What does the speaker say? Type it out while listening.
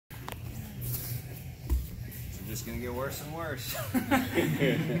just gonna get worse and worse.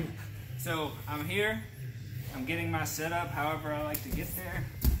 So I'm here, I'm getting my setup however I like to get there,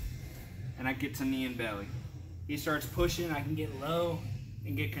 and I get to knee and belly. He starts pushing, I can get low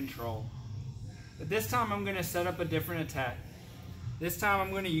and get control. But this time I'm gonna set up a different attack. This time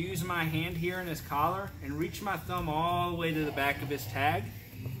I'm gonna use my hand here in his collar and reach my thumb all the way to the back of his tag,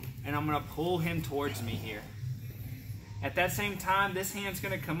 and I'm gonna pull him towards me here. At that same time, this hand's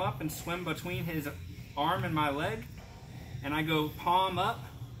gonna come up and swim between his arm and my leg, and I go palm up,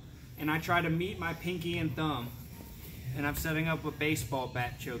 and I try to meet my pinky and thumb, and I'm setting up a baseball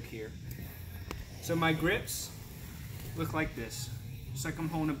bat choke here. So my grips look like this, just like I'm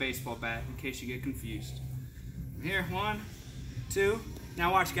holding a baseball bat, in case you get confused. Here, 1, 2.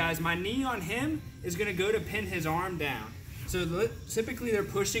 Now watch, guys, my knee on him is gonna go to pin his arm down. So typically they're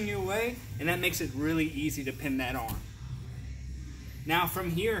pushing you away, and that makes it really easy to pin that arm. Now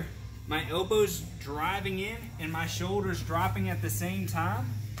from here, my elbow's driving in and my shoulder's dropping at the same time,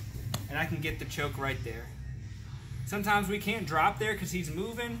 and I can get the choke right there. Sometimes we can't drop there because he's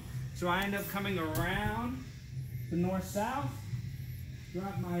moving, so I end up coming around the north-south,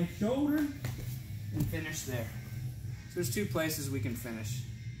 drop my shoulder, and finish there. So there's 2 places we can finish.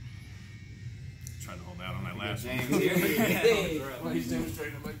 Trying to hold out on that last one. James here. While he's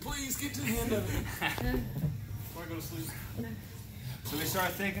demonstrating, I'm like, please get to the end of it. Before I go to sleep. So we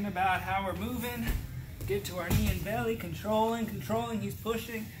start thinking about how we're moving, get to our knee and belly, controlling, he's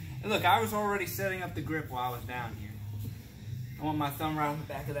pushing. And look, I was already setting up the grip while I was down here. I want my thumb right on the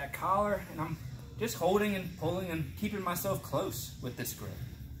back of that collar, and I'm just holding and pulling and keeping myself close with this grip.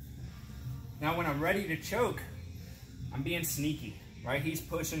 Now when I'm ready to choke, I'm being sneaky, right? He's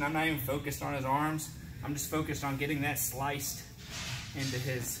pushing, I'm not even focused on his arms. I'm just focused on getting that sliced into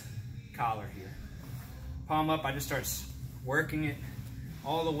his collar here. Palm up, I just start working it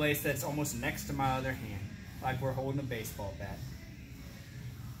all the way so that's almost next to my other hand, like we're holding a baseball bat.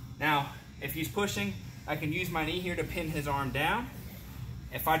 Now, if he's pushing, I can use my knee here to pin his arm down.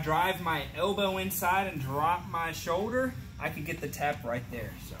 If I drive my elbow inside and drop my shoulder, I can get the tap right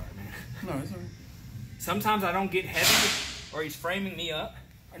there. Sorry, man. No, it's all right. Sometimes I don't get heavy, or he's framing me up,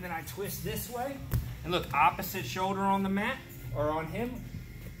 and then I twist this way, and look, opposite shoulder on the mat, or on him,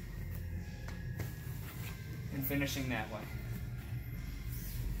 and finishing that way.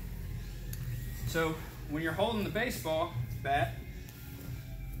 So when you're holding the baseball bat,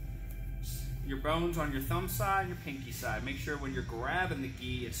 your bones on your thumb side, your pinky side. Make sure when you're grabbing the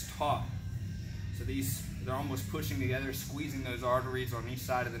gi, it's taut. So they're almost pushing together, squeezing those arteries on each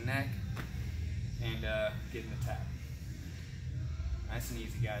side of the neck, and getting the tap. Nice and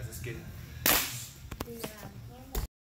easy, guys. Let's get it. Yeah.